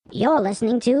You're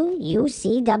listening to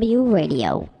UCW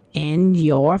Radio. In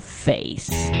your face.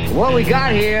 What we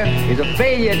got here is a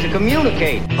failure to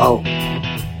communicate. Oh,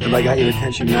 have I got your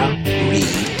attention now? Greed,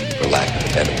 for lack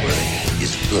of a better word,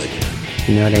 is good.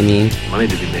 You know what I mean? Money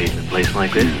to be made in a place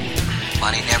like this.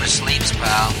 Money never sleeps,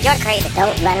 pal. You're crazy.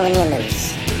 Don't run when you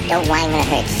lose. Don't whine when it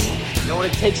hurts. You know what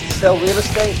it takes to sell real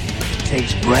estate? It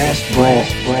takes brass.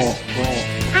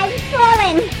 I've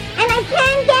fallen, and I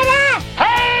can't get up.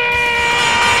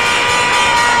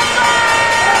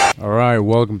 All right,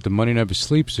 welcome to Money Never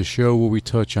Sleeps, the show where we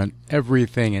touch on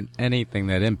everything and anything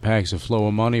that impacts the flow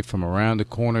of money from around the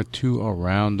corner to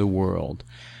around the world.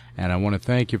 And I want to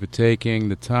thank you for taking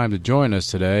the time to join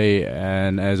us today.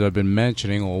 And as I've been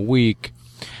mentioning all week,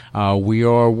 we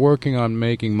are working on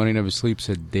making Money Never Sleeps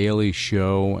a daily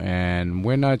show, and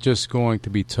we're not just going to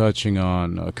be touching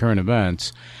on current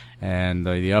events and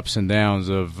the ups and downs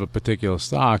of particular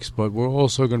stocks, but we're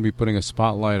also going to be putting a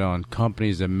spotlight on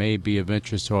companies that may be of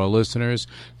interest to our listeners.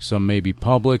 Some may be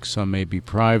public, some may be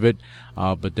private,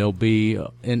 but they'll be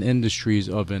in industries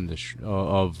of interest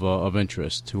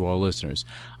to our listeners.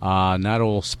 Not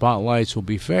all spotlights will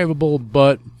be favorable,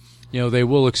 but they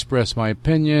will express my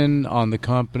opinion on the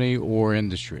company or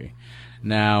industry.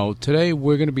 Now, today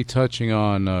we're going to be touching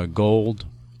on gold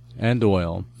and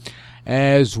oil,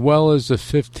 as well as the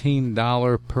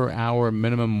 $15 per hour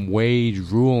minimum wage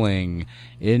ruling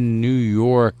in New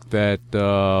York that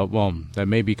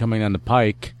may be coming down the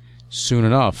pike soon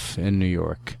enough in New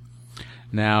York.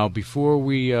 Now, before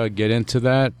we get into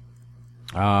that,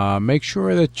 make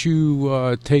sure that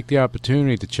you take the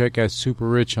opportunity to check out Super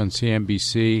Rich on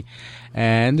CNBC.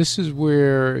 And this is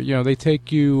where, they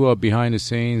take you behind the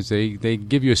scenes. They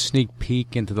give you a sneak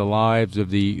peek into the lives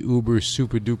of the uber,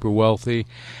 super duper wealthy.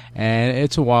 And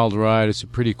it's a wild ride. It's a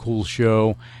pretty cool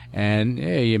show. And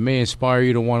it may inspire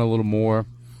you to want a little more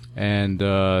and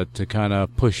to kind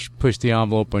of push the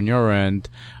envelope on your end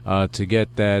to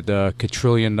get that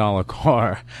quadrillion-dollar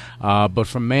car. But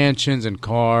from mansions and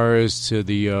cars to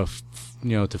the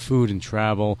to food and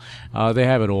travel, they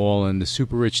have it all, and the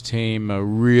Super Rich team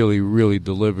really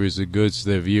delivers the goods to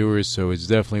their viewers, so it's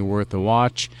definitely worth a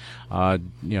watch.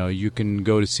 You can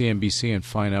go to CNBC and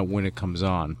find out when it comes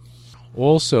on.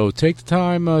 Also, take the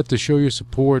time to show your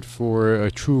support for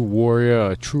a true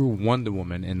warrior, a true Wonder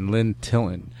Woman in Lynn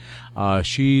Tilton.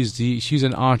 She's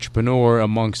an entrepreneur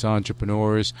amongst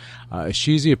entrepreneurs.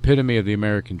 She's the epitome of the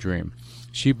American dream.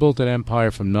 She built an empire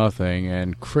from nothing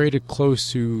and created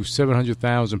close to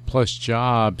 700,000 plus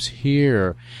jobs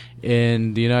here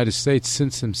in the United States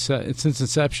since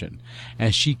inception.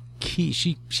 And she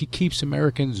keeps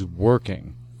Americans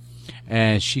working.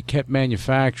 And she kept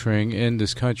manufacturing in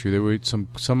this country. There were some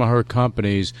of her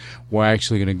companies were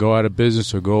actually going to go out of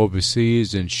business or go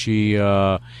overseas, and she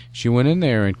went in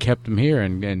there and kept them here,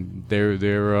 and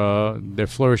they're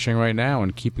flourishing right now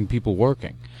and keeping people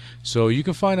working. So you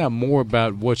can find out more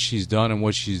about what she's done and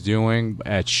what she's doing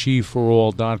at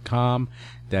sheforall.com.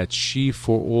 That's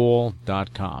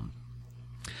sheforall.com.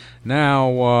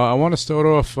 Now, I want to start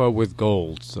off with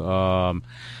gold.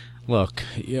 Look,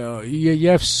 you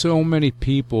have so many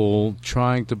people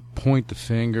trying to point the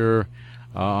finger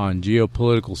on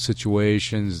geopolitical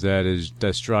situations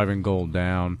that's driving gold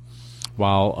down,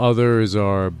 while others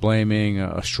are blaming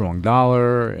a strong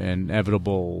dollar,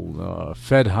 inevitable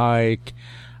Fed hike,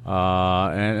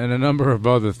 and a number of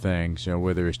other things.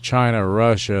 Whether it's China,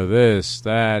 Russia, this,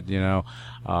 that,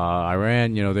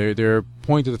 Iran. They're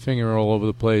pointing the finger all over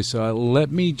the place.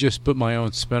 Let me just put my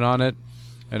own spin on it.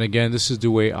 And again, this is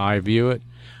the way I view it.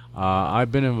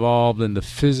 I've been involved in the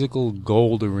physical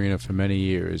gold arena for many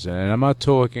years, and I'm not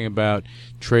talking about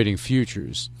trading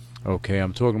futures. Okay,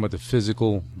 I'm talking about the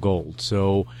physical gold.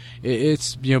 So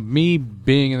it's me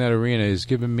being in that arena has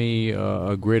given me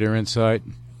a greater insight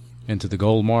into the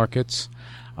gold markets.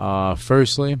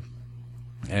 Firstly,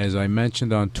 as I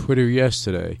mentioned on Twitter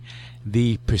yesterday,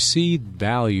 the perceived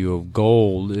value of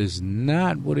gold is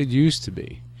not what it used to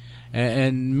be.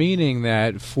 And meaning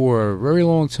that for a very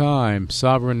long time,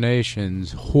 sovereign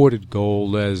nations hoarded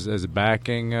gold as a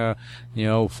backing,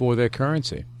 for their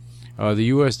currency. The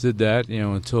U.S. did that,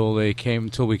 until we came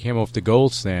off the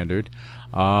gold standard.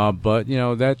 But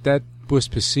that was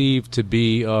perceived to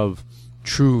be of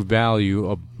true value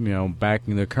of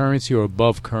backing the currency or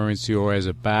above currency or as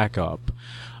a backup.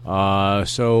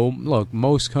 So look,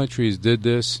 most countries did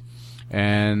this.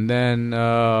 And then,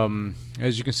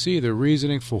 as you can see, the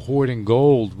reasoning for hoarding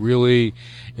gold really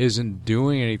isn't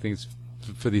doing anything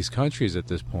for these countries at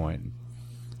this point.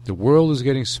 The world is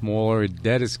getting smaller,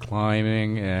 debt is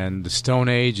climbing, and the Stone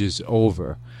Age is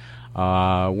over.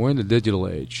 We're in the digital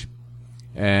age.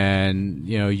 And,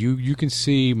 you can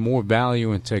see more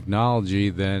value in technology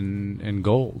than in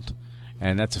gold.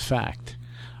 And that's a fact.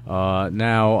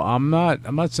 Now, I'm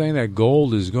not saying that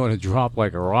gold is going to drop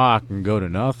like a rock and go to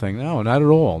nothing. No, not at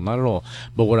all, not at all.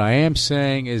 But what I am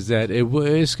saying is that it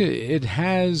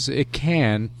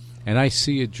can, and I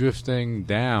see it drifting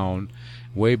down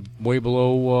way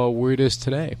below where it is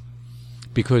today,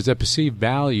 because that perceived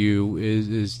value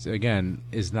is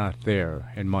not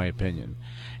there, in my opinion.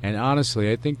 And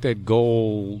honestly, I think that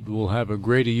gold will have a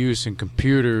greater use in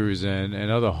computers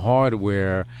and other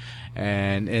hardware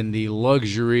and in the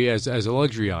luxury as a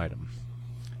luxury item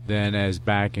than as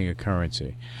backing a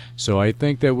currency. So I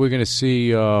think that we're going to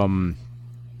see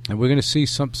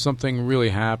something really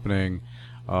happening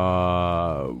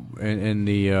in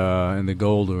the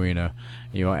gold arena.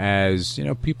 As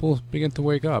people begin to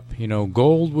wake up.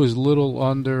 Gold was little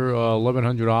under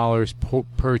 $1,100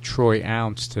 per troy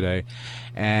ounce today.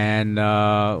 And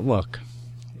look,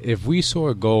 if we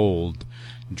saw gold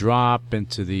drop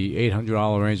into the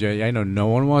 $800 range, I know no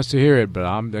one wants to hear it,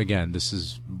 but this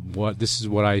is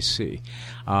what I see.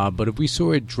 But if we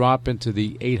saw it drop into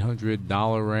the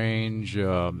 $800 range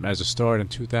as a start in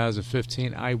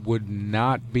 2015, I would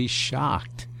not be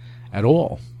shocked at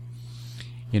all.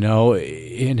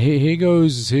 And here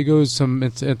goes some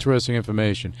interesting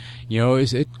information.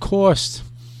 It costs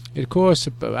I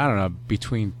don't know,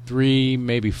 between $300,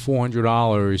 maybe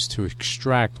 $400 to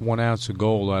extract 1 ounce of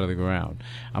gold out of the ground.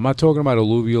 I'm not talking about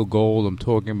alluvial gold. I'm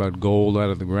talking about gold out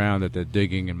of the ground that they're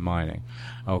digging and mining.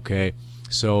 Okay,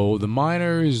 so the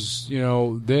miners,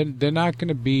 they're not going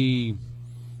to be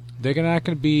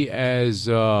as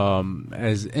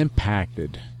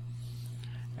impacted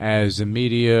as the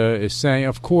media is saying.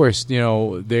 Of course,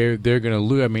 they're going to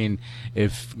lose. I mean,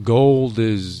 if gold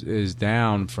is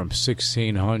down from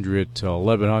 $1,600 to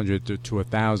 $1,100 to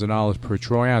 $1,000 per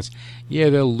troy ounce, yeah,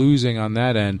 they're losing on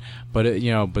that end. But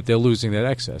but they're losing that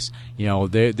excess.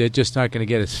 They're just not going to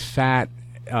get as fat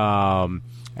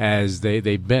as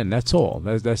they've been. That's all.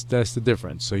 That's the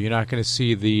difference. So you're not going to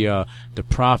see the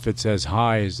profits as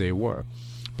high as they were.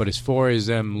 But as far as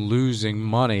them losing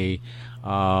money,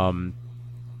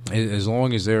 as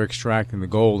long as they're extracting the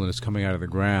gold and it's coming out of the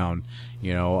ground,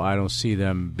 I don't see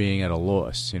them being at a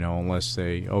loss, unless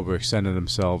they overextended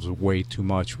themselves way too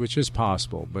much, which is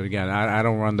possible. But again, I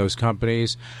don't run those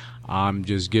companies. I'm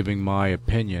just giving my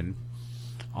opinion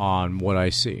on what I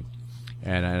see.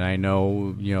 And I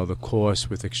know, the cost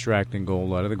with extracting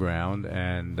gold out of the ground.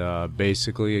 And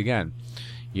basically, again,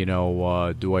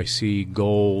 do I see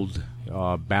gold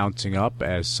bouncing up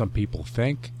as some people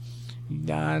think?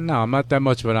 No, I'm not that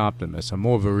much of an optimist. I'm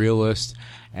more of a realist,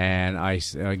 and I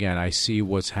see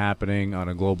what's happening on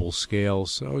a global scale.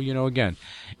 So, again,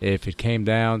 if it came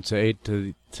down to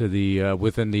within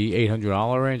the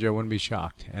 $800 range, I wouldn't be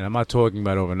shocked. And I'm not talking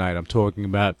about overnight. I'm talking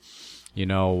about,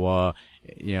 at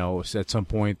some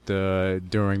point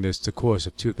during the course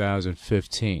of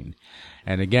 2015.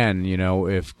 And again,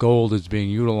 if gold is being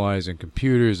utilized in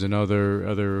computers and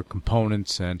other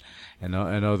components and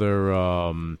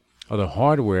other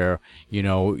hardware,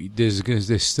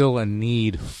 there's still a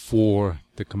need for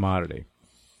the commodity.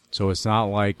 So it's not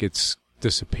like it's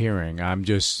disappearing. I'm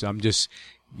just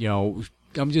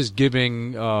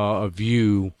giving a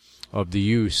view of the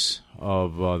use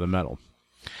of the metal.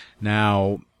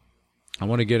 Now, I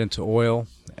want to get into oil,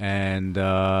 and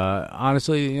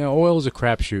honestly, oil is a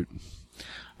crapshoot.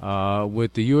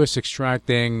 With the U.S.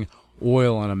 extracting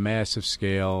oil on a massive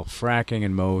scale, fracking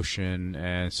in motion,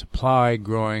 and supply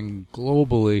growing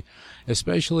globally,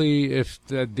 especially if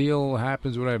that deal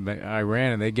happens with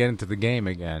Iran and they get into the game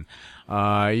again,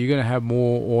 you're going to have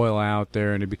more oil out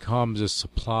there, and it becomes a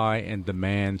supply and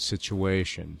demand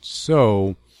situation.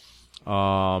 So,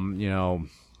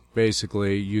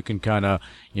 basically you can kind of,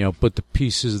 put the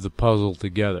pieces of the puzzle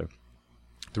together.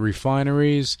 The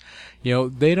refineries,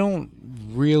 they don't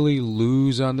really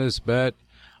lose on this bet.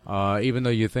 Even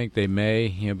though you think they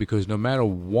may, because no matter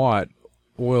what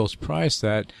oil's priced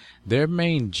at, their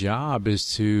main job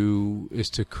is to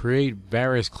create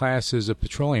various classes of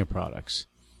petroleum products,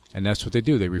 and that's what they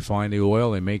do. They refine the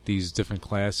oil, they make these different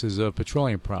classes of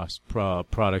petroleum products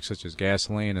such as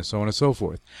gasoline and so on and so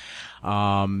forth.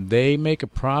 They make a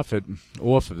profit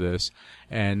off of this,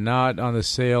 and not on the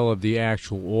sale of the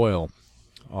actual oil.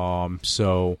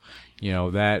 So.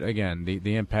 That, again,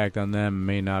 the impact on them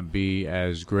may not be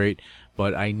as great.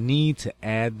 But I need to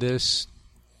add this,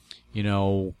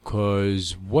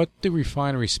 because what the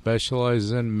refinery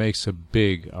specializes in makes a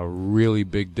really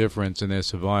big difference in their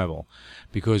survival.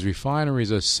 Because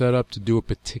refineries are set up to do a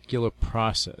particular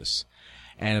process.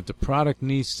 And if the product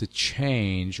needs to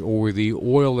change, or the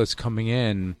oil that's coming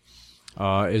in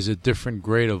is a different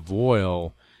grade of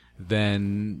oil,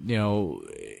 then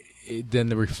then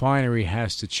the refinery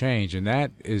has to change, and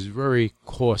that is very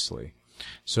costly.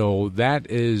 So that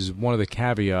is one of the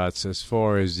caveats as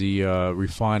far as the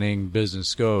refining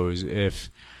business goes. If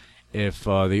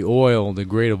the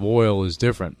grade of oil is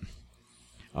different,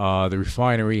 the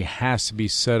refinery has to be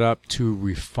set up to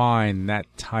refine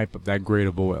that grade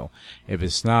of oil. If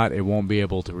it's not, it won't be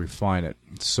able to refine it.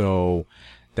 So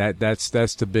that's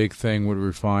the big thing with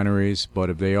refineries. But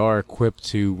if they are equipped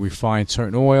to refine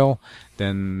certain oil,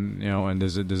 then and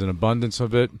there's an abundance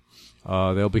of it,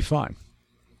 they'll be fine.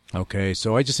 Okay,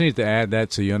 so I just need to add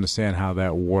that so you understand how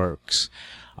that works.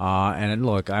 And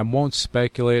look, I won't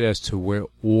speculate as to where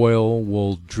oil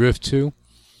will drift to.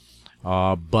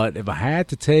 But if I had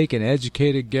to take an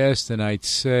educated guess, then I'd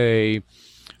say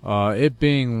it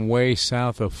being way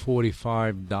south of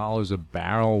 $45 a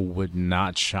barrel would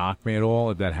not shock me at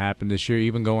all if that happened this year,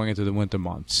 even going into the winter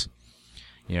months.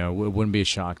 It wouldn't be a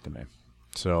shock to me.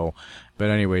 So, but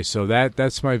anyway, so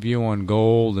that's my view on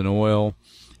gold and oil.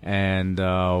 And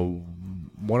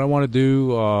what I want to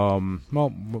do,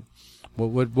 what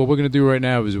we're going to do right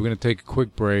now is we're going to take a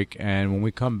quick break, and when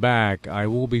we come back, I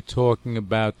will be talking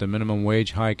about the minimum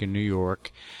wage hike in New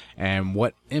York and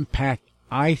what impact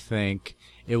I think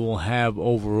it will have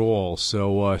overall.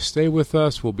 So stay with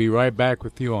us. We'll be right back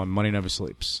with you on Money Never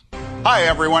Sleeps. Hi,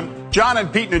 everyone. John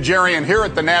and Pete Najarian here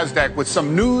at the NASDAQ with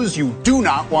some news you do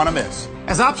not want to miss.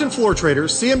 As option floor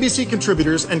traders, CNBC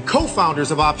contributors, and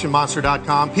co-founders of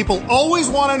OptionMonster.com, people always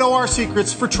want to know our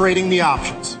secrets for trading the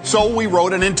options. So we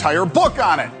wrote an entire book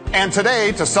on it. And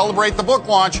today, to celebrate the book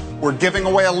launch, we're giving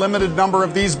away a limited number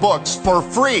of these books for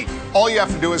free. All you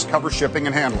have to do is cover shipping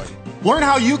and handling. Learn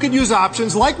how you can use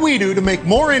options like we do to make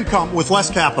more income with less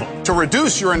capital. To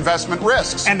reduce your investment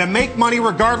risks. And to make money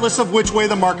regardless of which way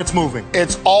the market's moving.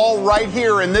 It's all right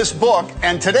here in this book,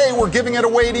 and today we're giving it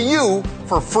away to you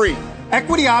for free.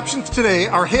 Equity options today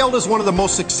are hailed as one of the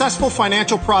most successful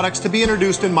financial products to be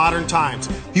introduced in modern times.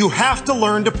 You have to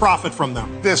learn to profit from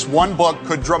them. This one book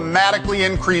could dramatically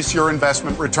increase your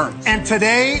investment returns. And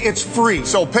today, it's free.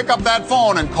 So pick up that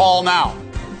phone and call now.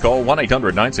 Call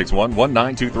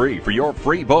 1-800-961-1923 for your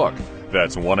free book.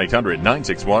 That's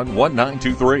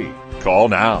 1-800-961-1923. Call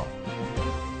now.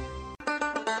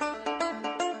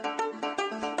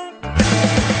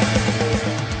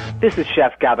 This is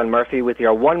Chef Gavin Murphy with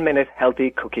your 1-minute healthy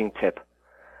cooking tip.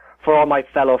 For all my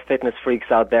fellow fitness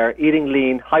freaks out there, eating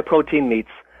lean, high-protein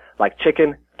meats like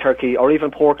chicken, turkey, or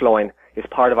even pork loin is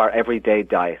part of our everyday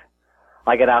diet.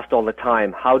 I get asked all the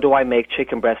time, how do I make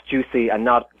chicken breast juicy and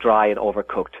not dry and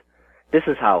overcooked? This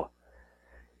is how.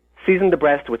 Season the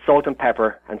breast with salt and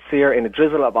pepper and sear in a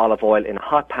drizzle of olive oil in a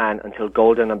hot pan until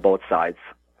golden on both sides.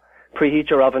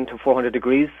 Preheat your oven to 400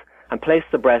 degrees and place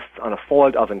the breasts on a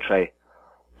foiled oven tray.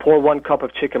 Pour 1 cup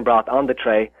of chicken broth on the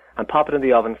tray and pop it in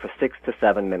the oven for 6 to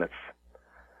 7 minutes.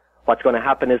 What's going to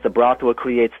happen is the broth will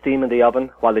create steam in the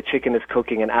oven while the chicken is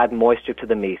cooking and add moisture to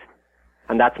the meat.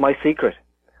 And that's my secret.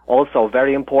 Also,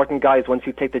 very important, guys, once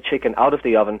you take the chicken out of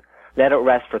the oven, let it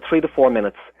rest for 3 to 4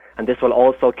 minutes, and this will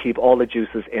also keep all the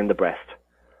juices in the breast.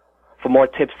 For more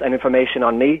tips and information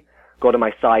on me, go to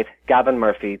my site,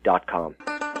 gavinmurphy.com.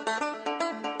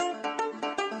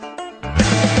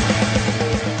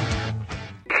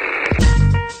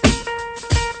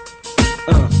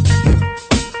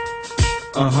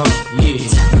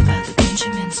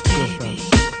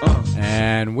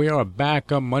 And we are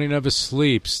back on Money Never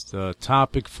Sleeps. The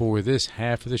topic for this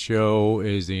half of the show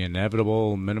is the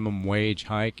inevitable minimum wage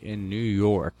hike in New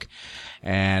York.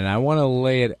 And I want to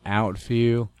lay it out for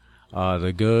you,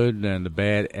 the good and the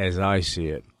bad as I see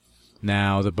it.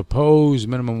 Now, the proposed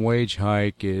minimum wage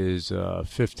hike is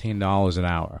 $15 an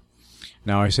hour.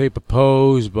 Now, I say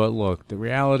proposed, but look, the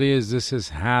reality is this is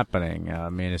happening. I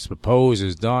mean, it's proposed,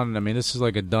 it's done. I mean, this is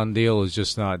like a done deal. It's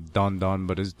just not done,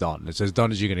 but it's done. It's as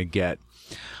done as you're going to get.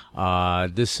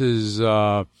 This is,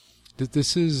 I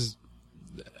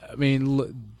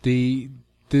mean,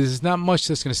 there's not much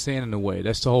that's going to stand in the way.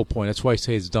 That's the whole point. That's why I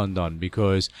say it's done.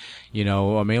 Because,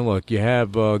 I mean, look, you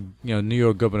have, New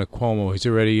York Governor Cuomo. He's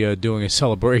already doing a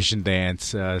celebration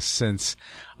dance since,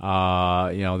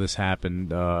 this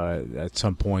happened at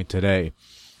some point today.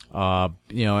 And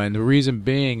the reason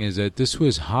being is that this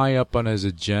was high up on his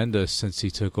agenda since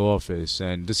he took office,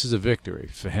 and this is a victory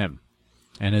for him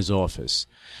and his office.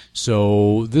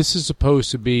 So this is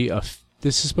supposed to be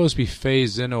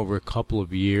phased in over a couple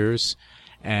of years.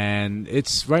 And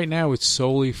right now it's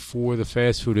solely for the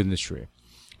fast food industry.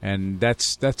 And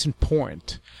that's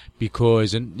important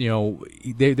because,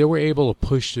 they were able to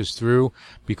push this through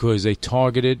because they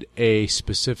targeted a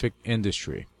specific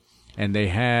industry. And they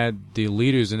had the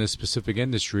leaders in this specific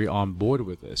industry on board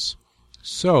with this.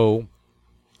 So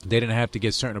they didn't have to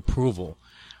get certain approval.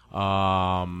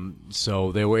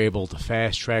 So they were able to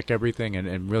fast track everything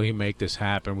and really make this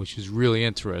happen, which is really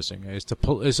interesting. It's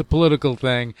a political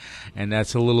thing, and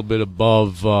that's a little bit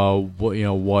above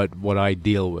what I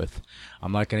deal with.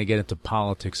 I'm not going to get into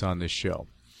politics on this show.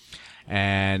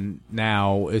 And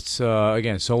now it's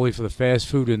again solely for the fast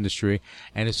food industry,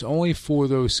 and it's only for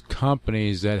those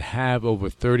companies that have over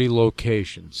 30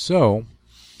 locations. So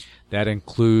that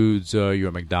includes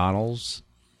your McDonald's,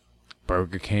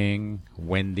 Burger King,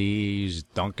 Wendy's,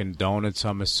 Dunkin' Donuts,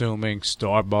 I'm assuming,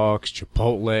 Starbucks,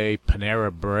 Chipotle,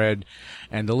 Panera Bread,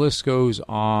 and the list goes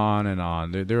on and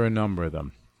on. There are a number of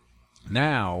them.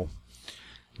 Now,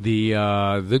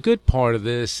 the good part of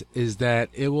this is that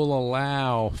it will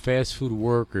allow fast food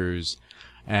workers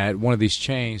at one of these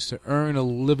chains to earn a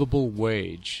livable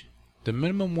wage. The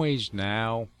minimum wage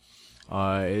now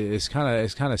is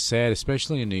kind of sad,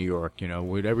 especially in New York,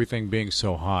 with everything being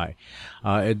so high.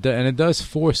 And it does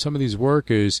force some of these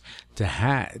workers to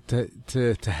have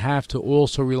to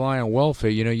also rely on welfare.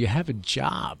 You have a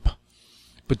job,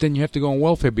 but then you have to go on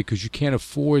welfare because you can't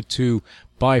afford to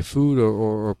buy food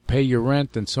or pay your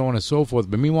rent and so on and so forth.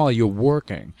 But meanwhile, you're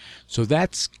working. So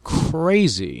that's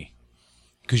crazy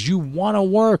because you want to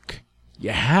work. You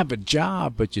have a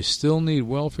job, but you still need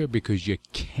welfare because you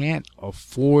can't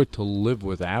afford to live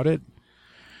without it.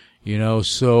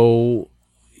 So,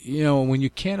 when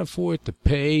you can't afford to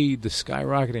pay the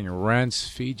skyrocketing rents,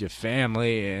 feed your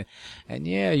family, and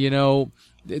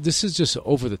this is just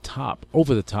over the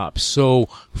top. So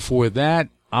for that,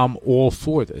 I'm all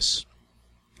for this.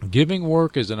 Giving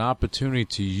workers an opportunity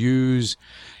to use,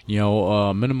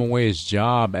 a minimum wage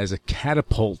job as a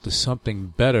catapult to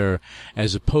something better,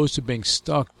 as opposed to being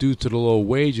stuck due to the low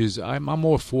wages. I'm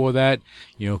all for that.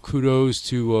 Kudos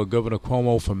to Governor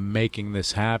Cuomo for making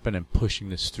this happen and pushing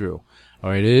this through.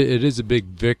 All right, it is a big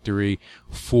victory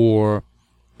for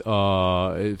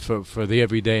the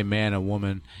everyday man and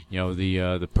woman,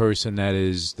 the person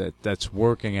that's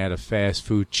working at a fast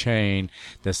food chain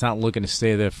that's not looking to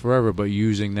stay there forever, but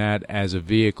using that as a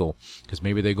vehicle because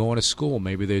maybe they're going to school,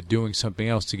 maybe they're doing something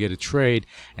else to get a trade,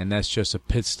 and that's just a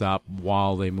pit stop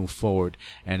while they move forward.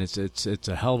 And it's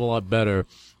a hell of a lot better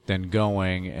than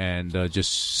going and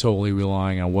just solely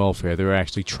relying on welfare. They're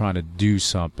actually trying to do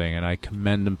something, and I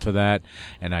commend them for that.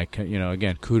 And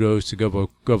again, kudos to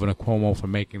Governor Cuomo for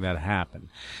making that happen.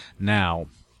 Now,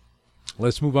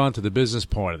 let's move on to the business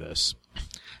part of this.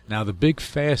 Now, the big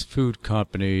fast food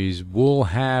companies will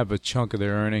have a chunk of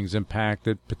their earnings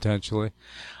impacted potentially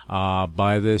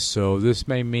by this. So this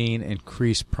may mean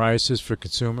increased prices for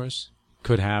consumers.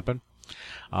 Could happen.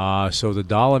 So the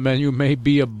dollar menu may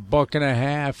be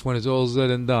 $1.50 when it's all said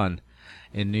and done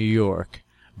in New York.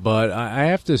 But I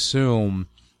have to assume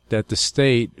that the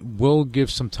state will give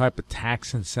some type of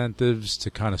tax incentives to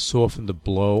kind of soften the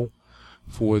blow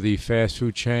for the fast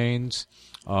food chains.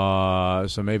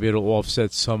 So maybe it'll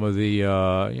offset some of the,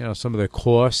 some of the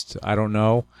costs. I don't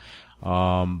know.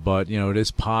 But, it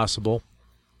is possible.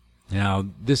 Now,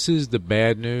 this is the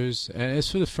bad news, and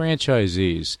it's for the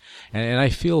franchisees, and I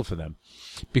feel for them.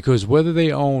 Because whether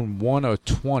they own 1 or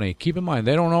 20, keep in mind,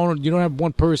 you don't have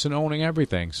one person owning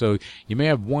everything. So you may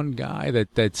have one guy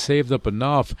that saved up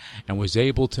enough and was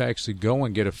able to actually go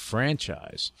and get a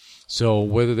franchise. So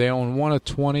whether they own 1 or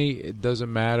 20, it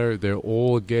doesn't matter. They're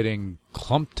all getting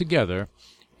clumped together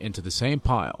into the same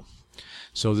pile.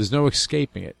 So there's no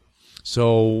escaping it.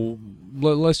 So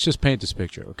let's just paint this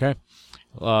picture, okay?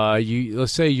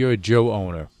 Let's say you're a Joe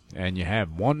owner and you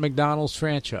have one McDonald's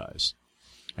franchise,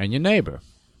 and your neighbor,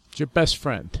 your best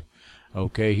friend,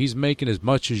 okay, he's making as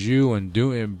much as you and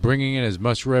bringing in as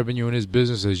much revenue in his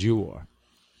business as you are,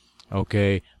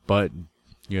 okay, but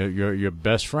your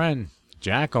best friend,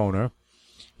 Jack owner,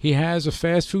 he has a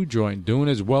fast food joint doing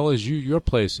as well as your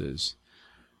place is,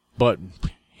 but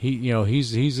he's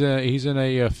in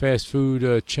a fast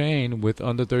food chain with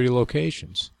under 30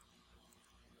 locations.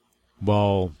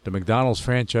 Well, the McDonald's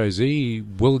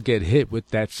franchisee will get hit with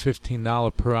that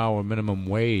 $15 per hour minimum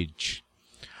wage,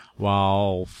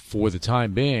 while for the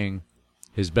time being,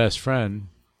 his best friend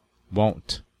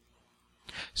won't.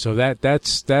 So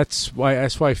that's why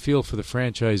I feel for the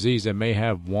franchisees that may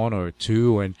have 1 or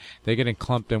 2, and they're getting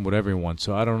clumped in with everyone.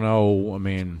 So I don't know. I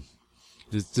mean,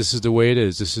 this is the way it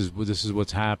is. This is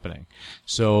what's happening.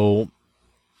 So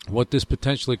what this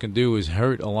potentially can do is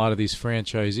hurt a lot of these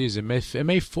franchisees. It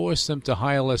may force them to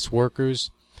hire less workers,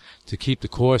 to keep the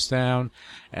cost down.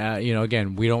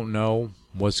 Again, we don't know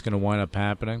what's going to wind up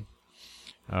happening.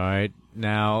 All right.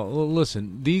 Now,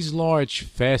 listen, these large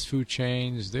fast food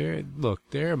chains,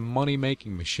 they're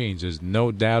money-making machines. There's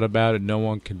no doubt about it. No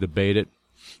one can debate it.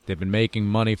 They've been making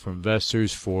money for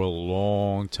investors for a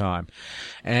long time.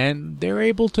 And they're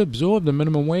able to absorb the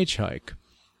minimum wage hike.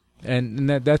 And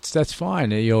that's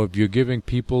fine, if you're giving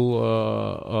people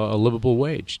a livable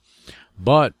wage.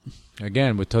 But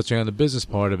again, we're touching on the business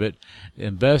part of it.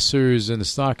 Investors in the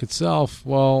stock itself,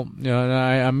 and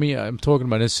I'm talking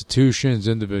about institutions,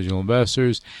 individual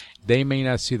investors. They may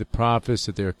not see the profits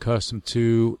that they're accustomed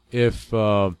to if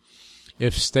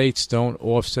states don't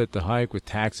offset the hike with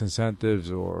tax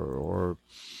incentives or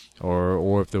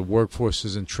if the workforce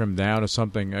isn't trimmed down or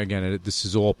something. Again, this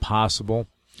is all possible.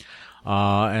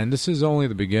 And this is only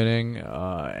the beginning,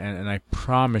 and I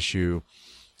promise you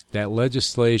that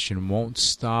legislation won't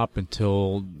stop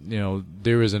until,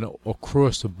 there is an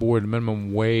across-the-board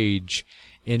minimum wage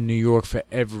in New York for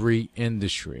every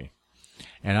industry.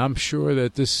 And I'm sure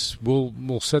that this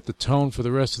will set the tone for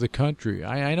the rest of the country.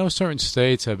 I know certain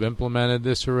states have implemented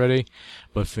this already,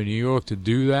 but for New York to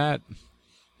do that,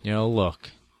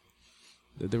 look,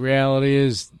 the reality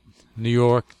is New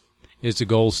York is the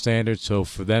gold standard. So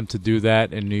for them to do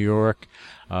that in New York,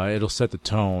 it'll set the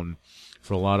tone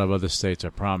for a lot of other states. I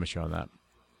promise you on that.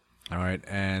 All right.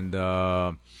 And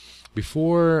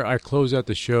before I close out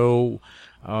the show,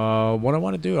 what I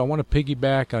want to do, I want to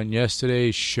piggyback on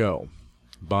yesterday's show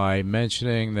by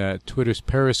mentioning that Twitter's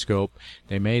Periscope,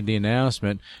 they made the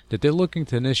announcement that they're looking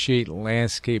to initiate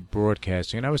landscape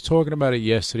broadcasting. And I was talking about it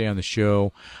yesterday on the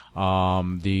show.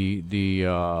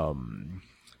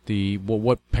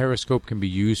 What Periscope can be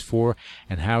used for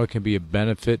and how it can be a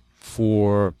benefit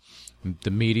for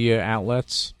the media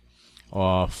outlets,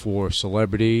 for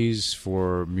celebrities,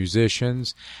 for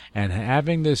musicians, and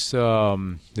having this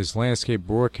landscape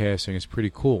broadcasting is pretty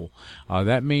cool.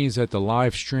 That means that the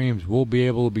live streams will be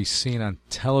able to be seen on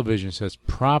television sets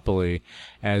properly,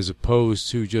 as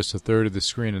opposed to just a third of the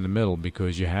screen in the middle,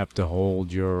 because you have to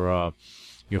hold your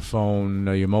phone,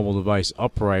 your mobile device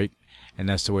upright, and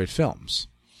that's the way it films.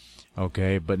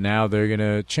 Okay, but now they're going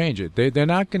to change it. They're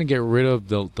not going to get rid of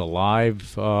the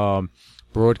live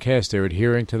broadcast. They're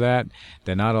adhering to that.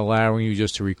 They're not allowing you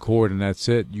just to record and that's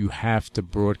it. You have to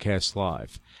broadcast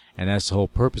live. And that's the whole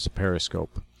purpose of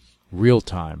Periscope. Real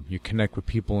time. You connect with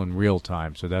people in real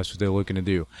time. So that's what they're looking to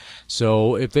do.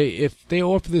 So if they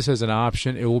offer this as an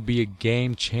option, it will be a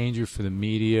game changer for the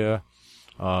media,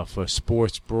 for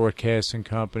sports broadcasting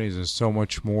companies, and so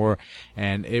much more.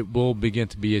 And it will begin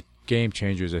to be a game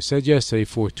changer, as I said yesterday,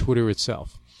 for Twitter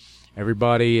itself.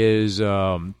 Everybody is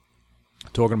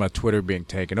talking about Twitter being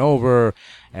taken over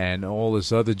and all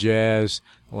this other jazz.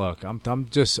 Look, I'm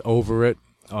just over it.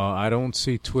 I don't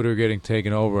see Twitter getting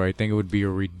taken over. I think it would be a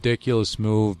ridiculous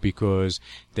move, because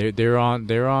they're on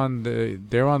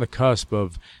the cusp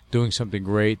of doing something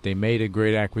great. They made a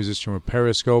great acquisition with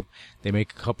Periscope. They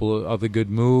make a couple of other good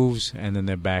moves, and then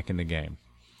they're back in the game.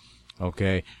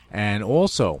 Okay, and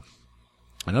also,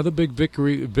 another big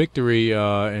victory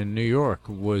in New York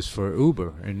was for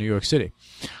Uber in New York City.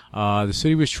 The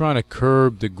city was trying to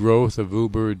curb the growth of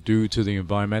Uber due to the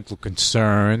environmental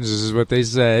concerns. This is what they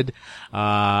said.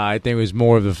 I think it was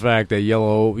more of the fact that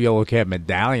yellow cab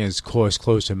medallions cost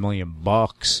close to $1 million.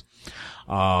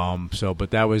 But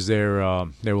that was they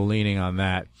were leaning on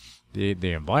that.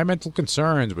 The environmental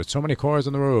concerns with so many cars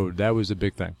on the road, that was the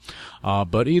big thing.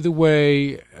 But either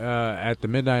way, at the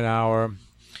midnight hour,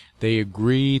 they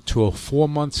agreed to a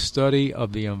 4-month study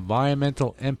of the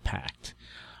environmental impact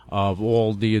of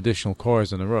all the additional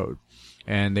cars on the road.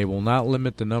 And they will not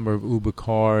limit the number of Uber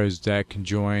cars that can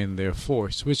join their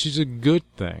force, which is a good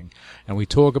thing. And we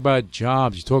talk about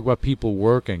jobs, you talk about people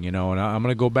working, and I'm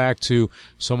going to go back to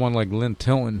someone like Lynn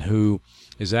Tilton,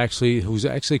 who's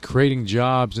actually creating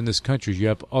jobs in this country. You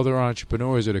have other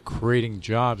entrepreneurs that are creating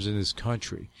jobs in this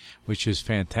country, which is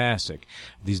fantastic.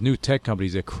 These new tech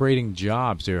companies, they're creating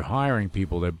jobs. They're hiring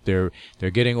people. They're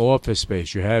getting office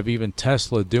space. You have even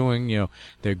Tesla doing,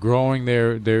 they're growing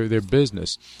their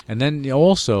business. And then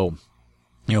also,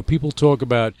 people talk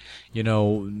about,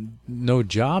 no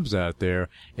jobs out there.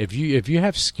 If you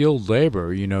have skilled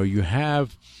labor, you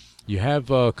have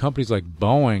companies like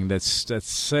Boeing that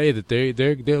say that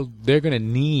they're going to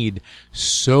need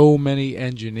so many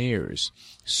engineers,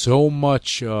 so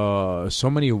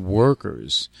many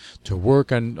workers to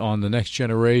work on the next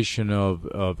generation of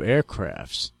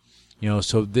aircrafts.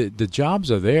 So the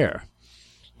jobs are there.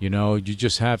 You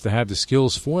just have to have the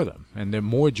skills for them, and then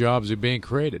more jobs are being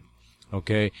created.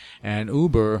 Okay, and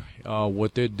Uber,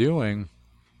 what they're doing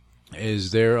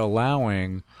is they're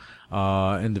allowing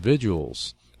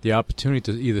individuals the opportunity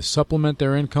to either supplement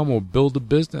their income or build a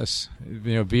business,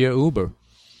 via Uber.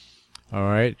 All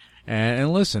right.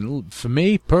 And listen, for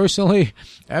me personally,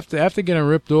 after getting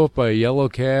ripped off by a yellow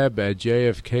cab at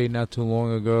JFK not too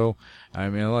long ago, I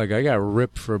mean, like, I got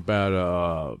ripped for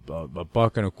about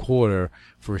 $1.25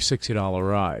 for a $60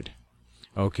 ride.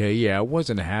 Okay, yeah, I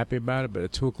wasn't happy about it, but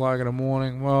at 2 o'clock in the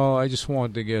morning, well, I just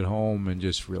wanted to get home and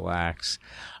just relax.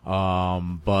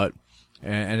 But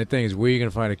the thing is, where are you going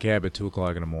to find a cab at 2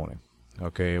 o'clock in the morning?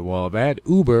 Okay, well, if I had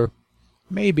Uber,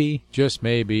 maybe, just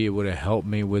maybe, it would have helped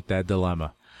me with that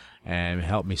dilemma and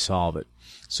helped me solve it.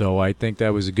 So I think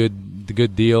that was a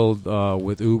good deal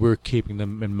with Uber, keeping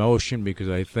them in motion, because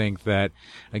I think that,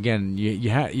 again,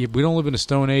 we don't live in a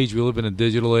stone age, we live in a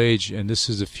digital age, and this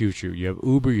is the future. You have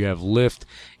Uber, you have Lyft,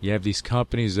 you have these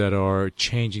companies that are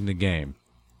changing the game,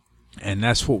 and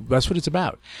that's what it's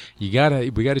about. We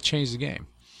gotta change the game.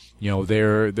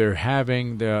 They're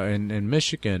having in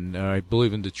Michigan, I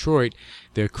believe in Detroit,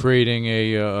 they're creating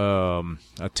a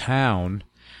town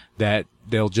that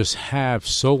they'll just have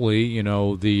solely,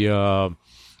 the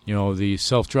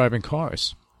self-driving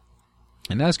cars.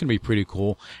 And that's going to be pretty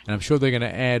cool. And I'm sure they're going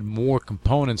to add more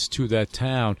components to that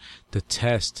town to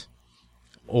test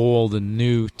all the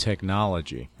new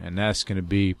technology. And that's going to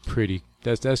be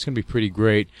that's going to be pretty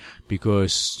great,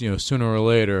 because, sooner or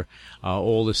later,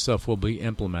 all this stuff will be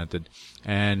implemented.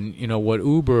 And, what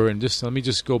Uber, and let me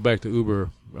just go back to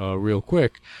Uber real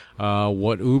quick.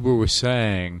 What Uber was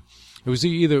saying, it was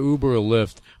either Uber or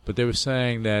Lyft, but they were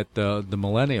saying that the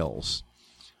millennials,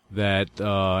 that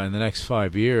in the next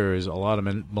 5 years, a lot of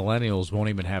millennials won't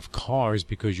even have cars,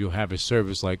 because you'll have a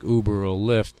service like Uber or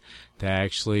Lyft to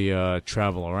actually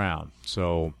travel around.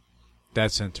 So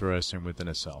that's interesting within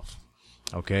itself.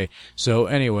 Okay, so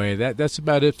anyway, that's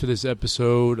about it for this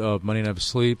episode of Money Never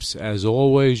Sleeps. As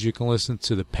always, you can listen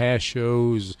to the past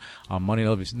shows on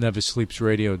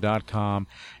moneyneversleepsradio.com.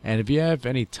 And if you have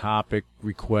any topic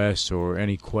requests or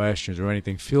any questions or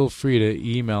anything, feel free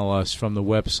to email us from the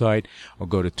website, or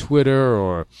go to Twitter,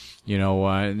 or you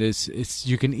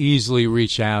can easily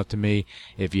reach out to me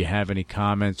if you have any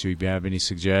comments, or if you have any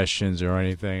suggestions or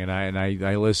anything. And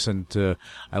I listen to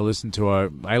our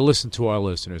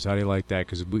listeners. How do you like that?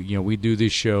 Because we do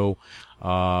this show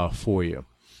for you.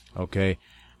 Okay.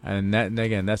 And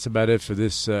again, that's about it for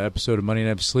this episode of Money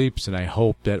Never Sleeps, and I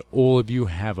hope that all of you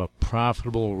have a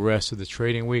profitable rest of the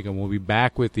trading week, and we'll be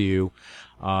back with you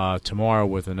tomorrow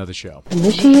with another show.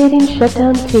 Initiating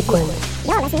shutdown sequence.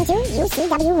 You're listening to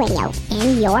UCW Radio,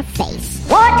 in your face.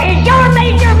 What is your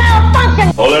major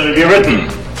malfunction? So let it be written.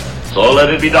 So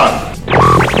let it be done.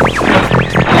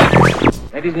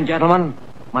 Ladies and gentlemen,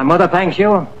 my mother thanks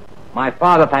you, my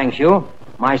father thanks you,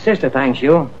 my sister thanks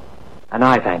you, and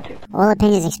I thank you. All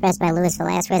opinions expressed by Louis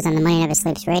Velazquez on the Money Never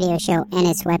Sleeps radio show and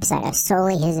its website are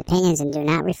solely his opinions and do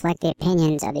not reflect the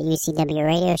opinions of the UCW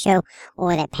radio show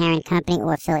or their parent company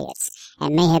or affiliates,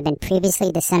 and may have been previously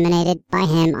disseminated by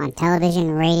him on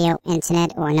television, radio,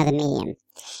 internet, or another medium.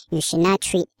 You should not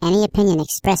treat any opinion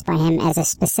expressed by him as a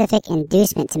specific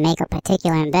inducement to make a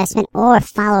particular investment or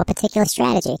follow a particular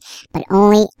strategy, but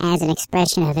only as an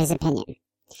expression of his opinion.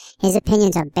 His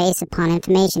opinions are based upon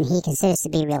information he considers to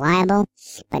be reliable,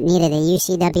 but neither the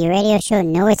UCW radio show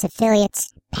nor its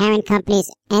affiliates, parent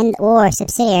companies, and or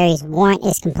subsidiaries warrant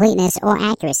its completeness or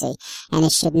accuracy, and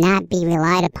it should not be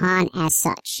relied upon as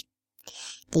such.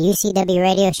 The UCW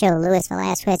radio show, Louis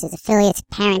Velazquez, its affiliates,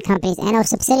 parent companies, and or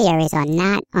subsidiaries are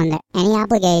not under any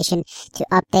obligation to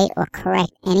update or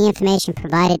correct any information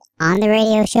provided on the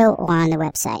radio show or on the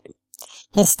website.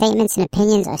 His statements and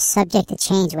opinions are subject to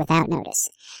change without notice.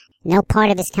 No part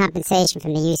of his compensation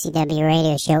from the UCW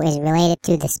radio show is related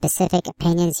to the specific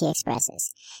opinions he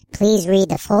expresses. Please read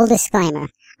the full disclaimer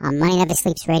on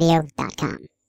MoneyNeverSleepsRadio.com.